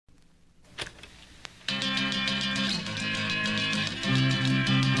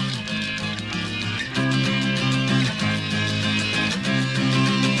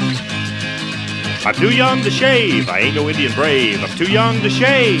I'm too young to shave, I ain't no Indian brave. I'm too young to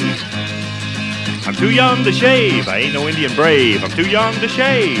shave. I'm too young to shave, I ain't no Indian brave. I'm too young to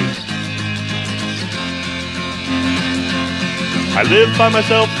shave. I live by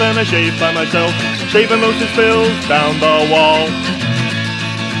myself and I shave by myself. Shaving lotion spills down the wall.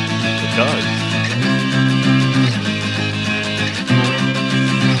 It does.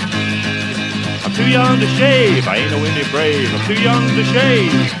 I'm too young to shave, I ain't no Indian brave. I'm too young to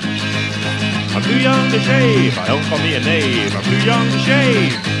shave. I'm too young to shave, I don't call me a knave. I'm too young to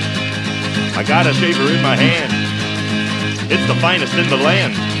shave. I got a shaver in my hand. It's the finest in the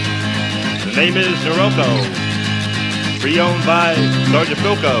land. The name is Noroko. Pre-owned by Sergeant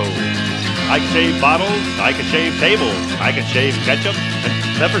Philco. I can shave bottles, I can shave tables, I can shave ketchup and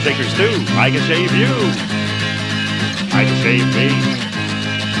pepper shakers too. I can shave you. I can shave me.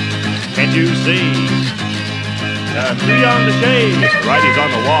 Can't you see? I'm too young to shave. The writing's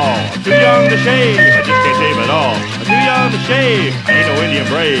on the wall. I'm too young to shave. I just can't shave at all. I'm too young to shave. I ain't no Indian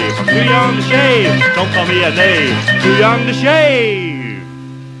brave. I'm too young to shave. Don't call me a knave. Too young to shave.